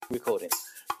Recording.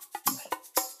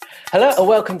 Hello and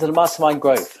welcome to the Mastermind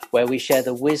Growth, where we share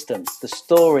the wisdom, the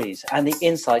stories and the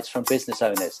insights from business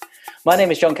owners. My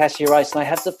name is John Cassidy-Rice and I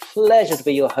have the pleasure to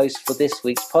be your host for this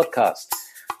week's podcast.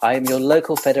 I am your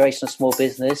local Federation of Small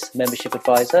Business membership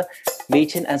advisor,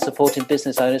 meeting and supporting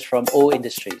business owners from all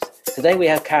industries. Today we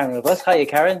have Karen with us. Hiya,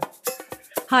 Karen.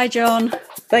 Hi, John.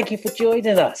 Thank you for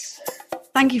joining us.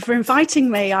 Thank you for inviting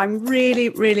me. I'm really,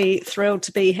 really thrilled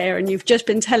to be here. And you've just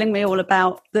been telling me all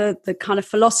about the kind of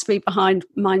philosophy behind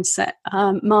mindset,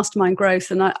 mastermind growth.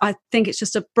 And I think it's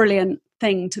just a brilliant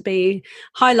thing to be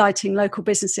highlighting local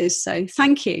businesses. So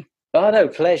thank you. Oh, no,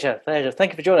 pleasure. Thank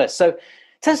you for joining us. So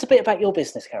tell us a bit about your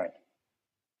business, Karen.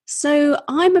 So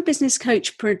I'm a business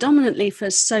coach predominantly for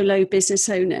solo business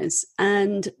owners.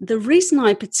 And the reason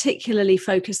I particularly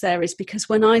focus there is because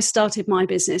when I started my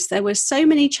business, there were so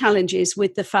many challenges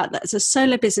with the fact that as a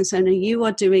solo business owner, you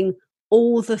are doing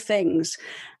all the things.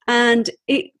 And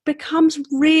it becomes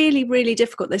really, really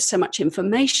difficult. There's so much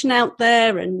information out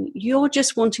there and you're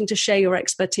just wanting to share your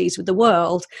expertise with the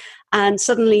world. And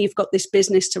suddenly you've got this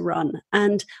business to run.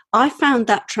 And I found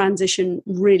that transition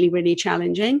really, really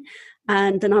challenging.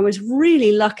 And then I was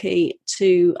really lucky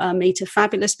to meet a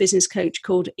fabulous business coach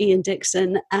called Ian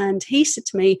Dixon. And he said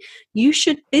to me, you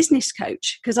should business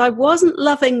coach, because I wasn't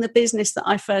loving the business that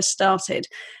I first started.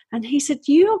 And he said,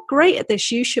 you're great at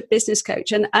this, you should business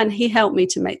coach. And he helped me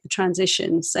to make the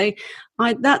transition. So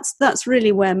that's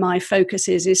really where my focus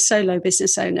is solo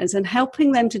business owners and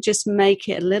helping them to just make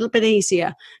it a little bit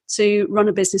easier to run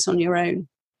a business on your own.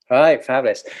 All right,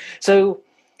 fabulous. So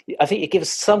I think you give us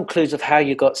some clues of how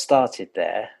you got started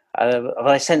there.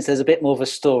 I sense there's a bit more of a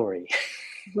story.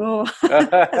 Oh,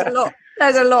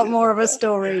 there's a lot more of a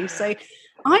story. So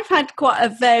I've had quite a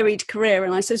varied career.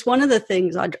 And I suppose one of the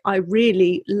things I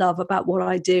really love about what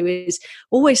I do is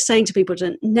always saying to people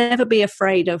to never be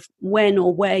afraid of when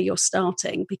or where you're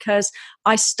starting, because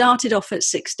I started off at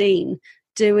 16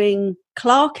 doing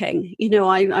clerking. You know,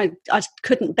 I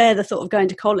couldn't bear the thought of going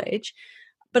to college,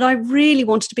 but I really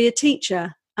wanted to be a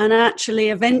teacher. And actually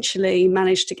eventually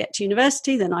managed to get to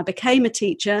university. Then I became a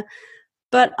teacher,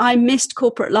 but I missed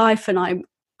corporate life and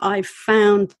I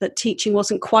found that teaching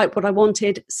wasn't quite what I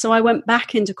wanted. So I went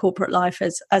back into corporate life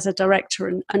as a director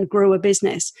and grew a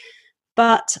business.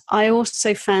 But I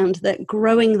also found that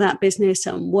growing that business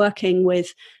and working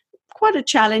with quite a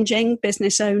challenging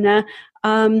business owner,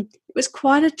 it was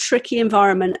quite a tricky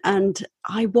environment and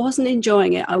I wasn't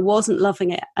enjoying it. I wasn't loving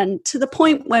it. And to the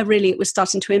point where really it was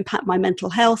starting to impact my mental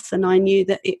health and I knew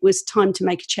that it was time to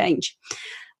make a change.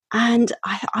 And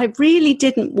I really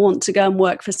didn't want to go and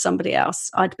work for somebody else.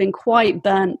 I'd been quite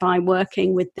burnt by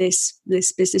working with this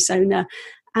business owner.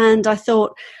 And I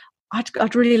thought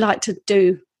I'd really like to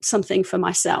do something for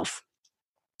myself.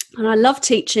 And I love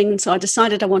teaching, so I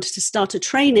decided I wanted to start a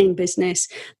training business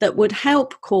that would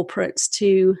help corporates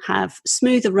to have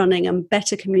smoother running and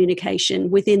better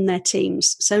communication within their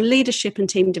teams. So leadership and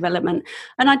team development.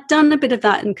 And I'd done a bit of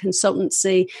that in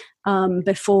consultancy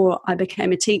before I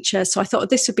became a teacher. So I thought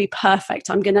this would be perfect.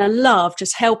 I'm going to love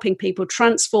just helping people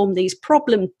transform these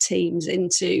problem teams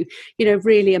into,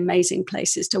 really amazing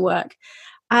places to work.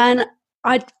 And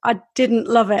I didn't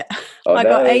love it. Oh, I no.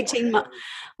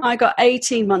 got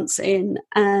 18 months in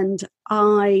and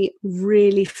I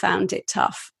really found it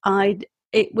tough.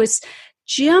 It was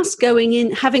just going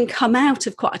in, having come out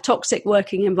of quite a toxic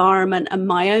working environment and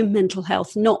my own mental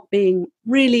health not being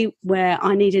really where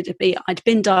I needed to be. I'd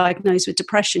been diagnosed with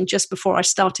depression just before I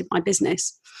started my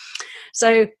business.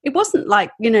 So it wasn't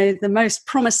like, the most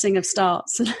promising of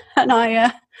starts.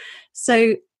 And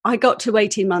so I got to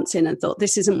 18 months in and thought,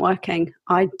 this isn't working.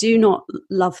 I do not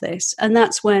love this. And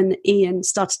that's when Ian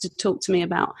started to talk to me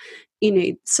about,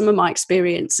 some of my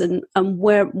experience and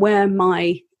where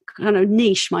my kind of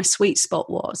niche, my sweet spot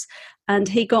was. And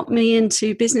he got me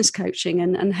into business coaching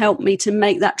and helped me to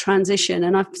make that transition.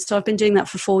 And I've been doing that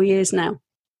for 4 years now.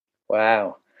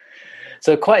 Wow.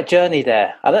 So quite a journey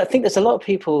there. I think there's a lot of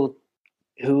people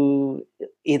who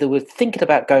either were thinking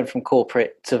about going from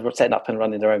corporate to setting up and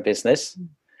running their own business.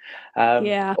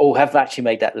 Or have actually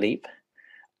made that leap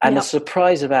and a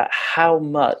surprise about how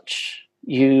much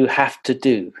you have to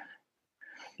do.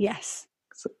 Yes,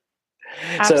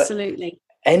 absolutely. So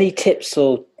any tips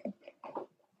or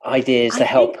ideas to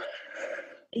help?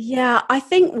 I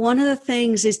think one of the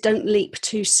things is don't leap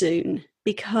too soon,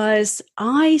 because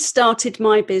I started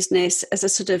my business as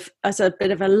a bit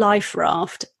of a life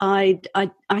raft. I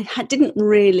didn't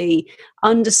really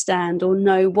understand or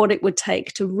know what it would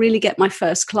take to really get my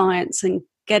first clients and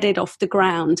get it off the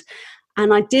ground.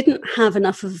 And I didn't have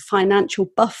enough of a financial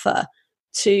buffer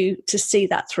to see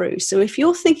that through. So if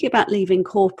you're thinking about leaving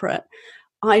corporate,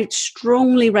 I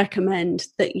strongly recommend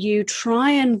that you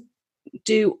try and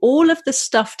do all of the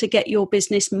stuff to get your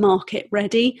business market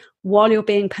ready while you're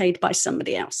being paid by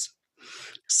somebody else.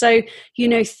 So,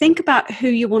 think about who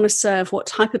you want to serve, what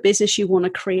type of business you want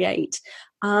to create.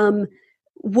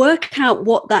 Work out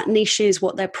what that niche is,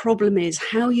 what their problem is,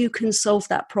 how you can solve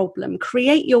that problem.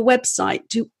 Create your website.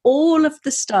 Do all of the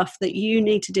stuff that you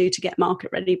need to do to get market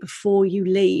ready before you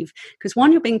leave. Because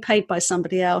one, you're being paid by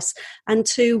somebody else. And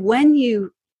two, when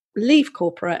you leave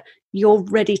corporate, you're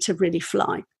ready to really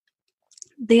fly.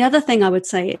 The other thing I would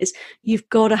say is you've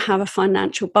got to have a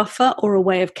financial buffer or a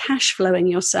way of cash flowing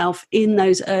yourself in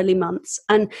those early months.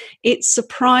 And it's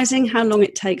surprising how long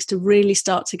it takes to really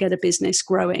start to get a business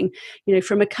growing.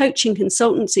 From a coaching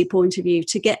consultancy point of view,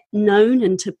 to get known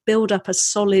and to build up a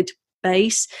solid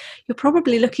base, you're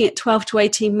probably looking at 12 to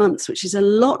 18 months, which is a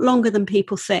lot longer than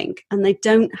people think. And they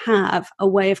don't have a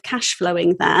way of cash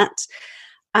flowing that.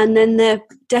 And then they're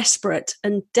desperate,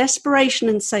 and desperation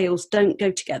and sales don't go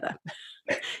together.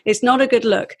 It's not a good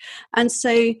look. And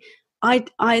so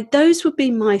I those would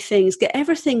be my things. Get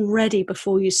everything ready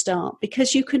before you start,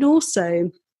 because you can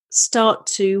also start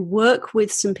to work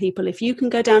with some people. If you can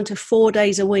go down to 4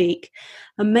 days a week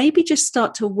and maybe just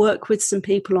start to work with some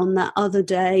people on that other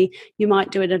day, you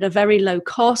might do it at a very low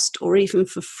cost or even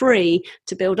for free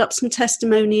to build up some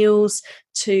testimonials,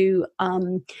 to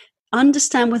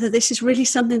understand whether this is really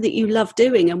something that you love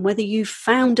doing and whether you've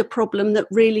found a problem that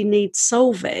really needs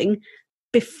solving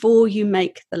before you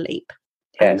make the leap.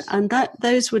 Yes. And that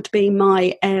those would be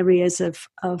my areas of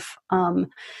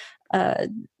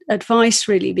advice,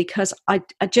 really, because I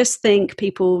just think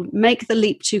people make the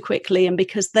leap too quickly, and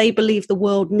because they believe the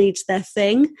world needs their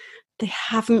thing, they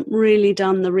haven't really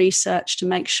done the research to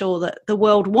make sure that the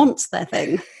world wants their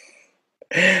thing.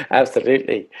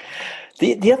 Absolutely.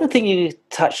 The other thing you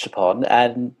touched upon,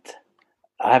 and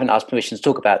I haven't asked permission to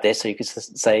talk about this, so you could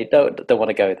say, no, don't want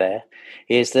to go there,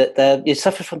 is that you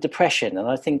suffer from depression. And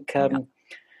I think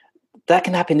that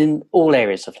can happen in all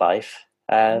areas of life,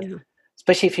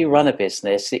 especially if you run a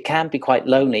business. It can be quite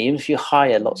lonely, even if you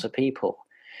hire lots of people.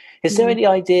 Is there any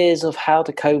ideas of how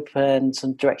to cope and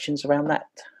some directions around that?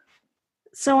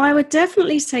 So I would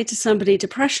definitely say to somebody,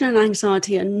 depression and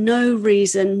anxiety are no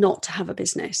reason not to have a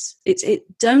business.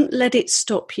 Don't let it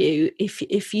stop you.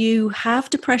 If you have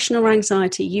depression or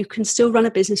anxiety, you can still run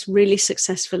a business really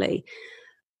successfully.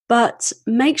 But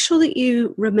make sure that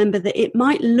you remember that it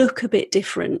might look a bit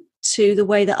different to the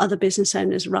way that other business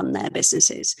owners run their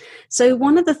businesses. So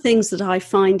one of the things that I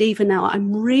find even now,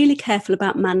 I'm really careful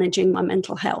about managing my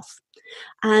mental health.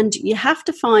 And you have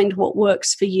to find what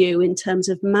works for you in terms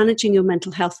of managing your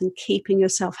mental health and keeping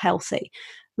yourself healthy.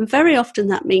 And very often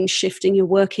that means shifting your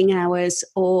working hours,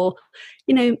 or,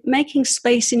 making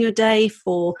space in your day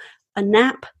for a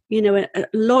nap. A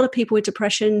lot of people with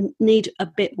depression need a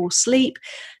bit more sleep.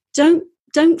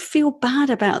 Don't feel bad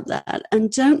about that, and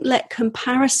don't let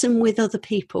comparison with other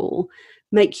people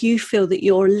make you feel that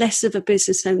you're less of a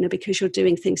business owner because you're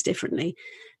doing things differently.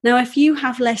 Now, if you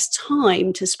have less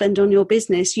time to spend on your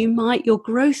business, your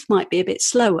growth might be a bit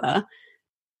slower,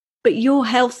 but you're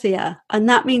healthier, and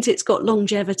that means it's got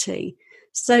longevity.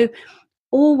 So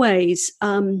always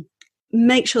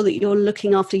make sure that you're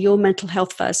looking after your mental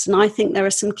health first. And I think there are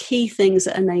some key things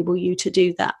that enable you to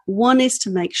do that. One is to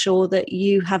make sure that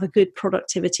you have a good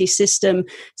productivity system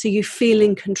so you feel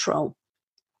in control,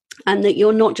 and that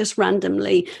you're not just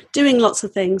randomly doing lots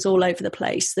of things all over the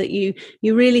place, that you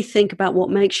really think about what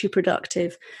makes you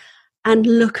productive and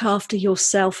look after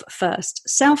yourself first.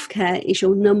 Self-care is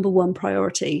your number one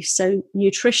priority. So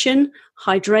nutrition,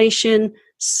 hydration,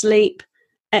 sleep,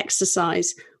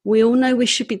 exercise. We all know we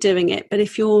should be doing it, but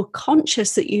if you're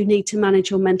conscious that you need to manage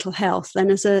your mental health,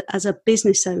 then as a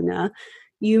business owner,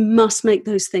 you must make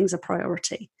those things a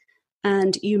priority.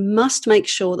 And you must make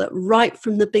sure that right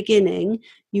from the beginning,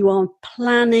 you are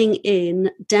planning in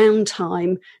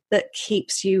downtime that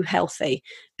keeps you healthy.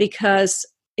 Because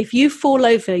if you fall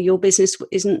over, your business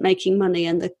isn't making money.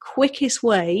 And the quickest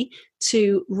way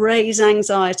to raise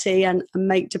anxiety and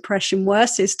make depression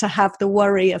worse is to have the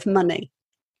worry of money.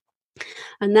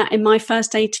 And that in my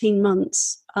first 18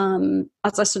 months,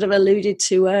 as I sort of alluded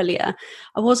to earlier,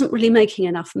 I wasn't really making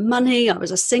enough money. I was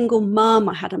a single mum.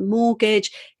 I had a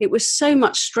mortgage. It was so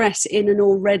much stress in an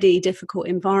already difficult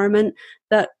environment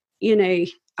that,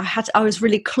 I was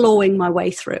really clawing my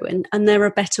way through, and there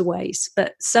are better ways.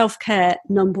 But self-care,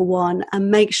 number one,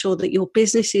 and make sure that your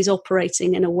business is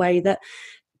operating in a way that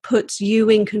puts you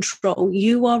in control.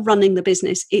 You are running the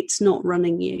business. It's not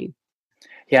running you.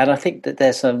 Yeah, and I think that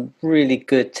there's some really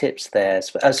good tips there,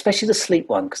 especially the sleep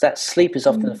one, because that sleep is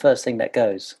often the first thing that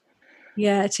goes.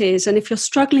 Yeah, it is. And if you're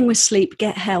struggling with sleep,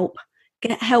 get help.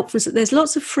 Get help. There's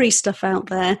lots of free stuff out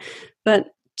there,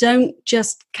 but don't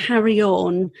just carry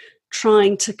on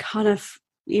trying to kind of,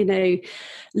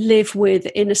 live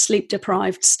in a sleep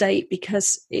deprived state,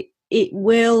 because it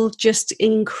will just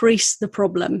increase the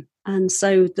problem. And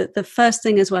so the first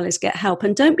thing as well is get help,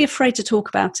 and don't be afraid to talk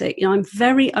about it. I'm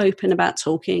very open about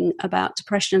talking about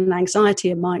depression and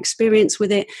anxiety and my experience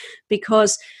with it,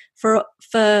 because for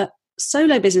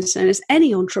solo business owners,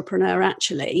 any entrepreneur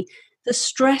actually, the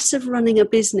stress of running a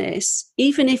business,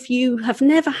 even if you have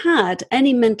never had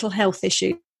any mental health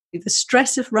issue, the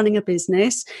stress of running a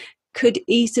business could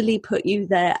easily put you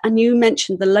there. And you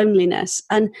mentioned the loneliness,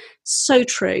 and so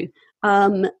true.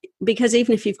 Because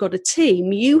even if you've got a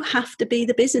team, you have to be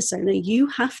the business owner. You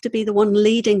have to be the one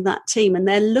leading that team, and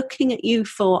they're looking at you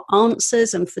for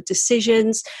answers and for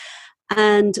decisions.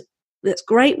 And that's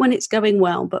great when it's going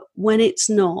well, but when it's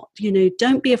not,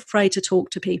 don't be afraid to talk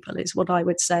to people, is what I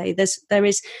would say. There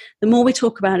is the more we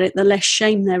talk about it, the less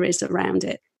shame there is around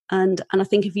it. And I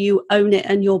think if you own it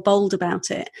and you're bold about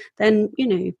it, then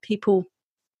people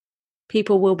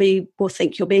will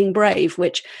think you're being brave,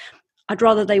 which I'd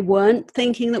rather they weren't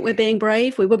thinking that we're being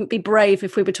brave. We wouldn't be brave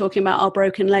if we were talking about our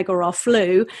broken leg or our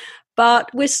flu, but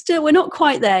we're not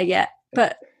quite there yet.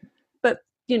 But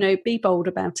be bold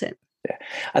about it. Yeah.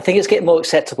 I think it's getting more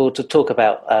acceptable to talk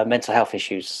about mental health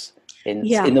issues in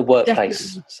the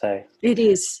workplace. Definitely. So it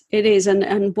is,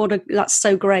 and that's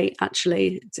so great.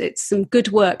 Actually, it's some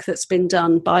good work that's been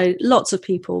done by lots of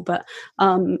people. But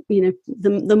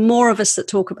the more of us that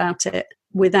talk about it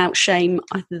without shame,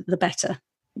 the better.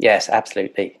 Yes,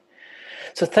 absolutely.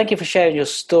 So thank you for sharing your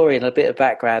story and a bit of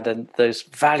background and those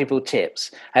valuable tips.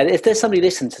 And if there's somebody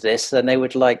listening to this and they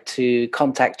would like to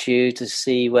contact you to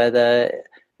see whether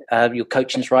your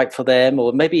coaching's right for them,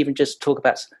 or maybe even just talk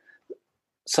about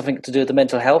something to do with the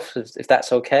mental health, if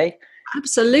that's okay.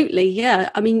 Absolutely, yeah.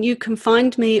 I mean, you can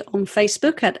find me on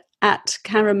Facebook at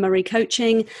Karen Murray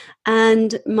Coaching,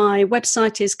 and my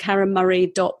website is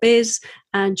karenmurray.biz,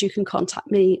 and you can contact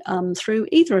me through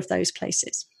either of those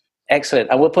places.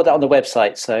 Excellent. And we'll put that on the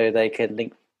website so they can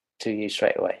link to you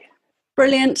straight away.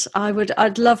 Brilliant.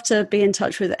 I'd love to be in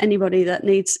touch with anybody that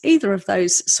needs either of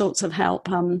those sorts of help,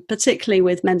 particularly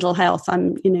with mental health.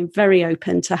 I'm, very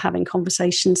open to having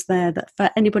conversations there that for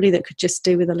anybody that could just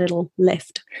do with a little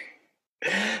lift.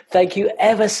 Thank you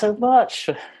ever so much.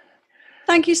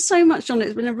 Thank you so much, John.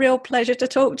 It's been a real pleasure to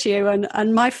talk to you,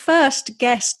 and my first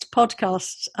guest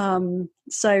podcast.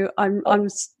 So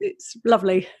it's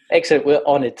lovely. Excellent. We're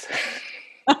honoured.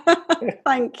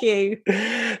 Thank you.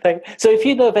 So if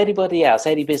you know of anybody else,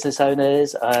 any business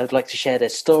owners, I'd like to share their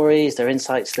stories, their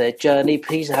insights, their journey,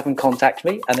 please have them contact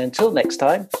me. And until next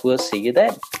time, we'll see you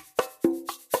then.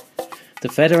 The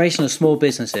Federation of Small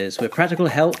Businesses, with practical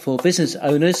help for business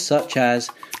owners such as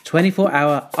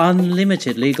 24-hour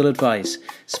unlimited legal advice.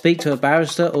 Speak to a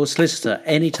barrister or solicitor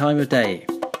any time of day.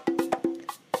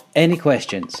 Any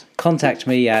questions? Contact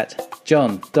me at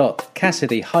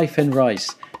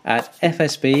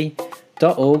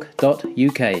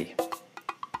john.cassidy-rice@fsb.org.uk.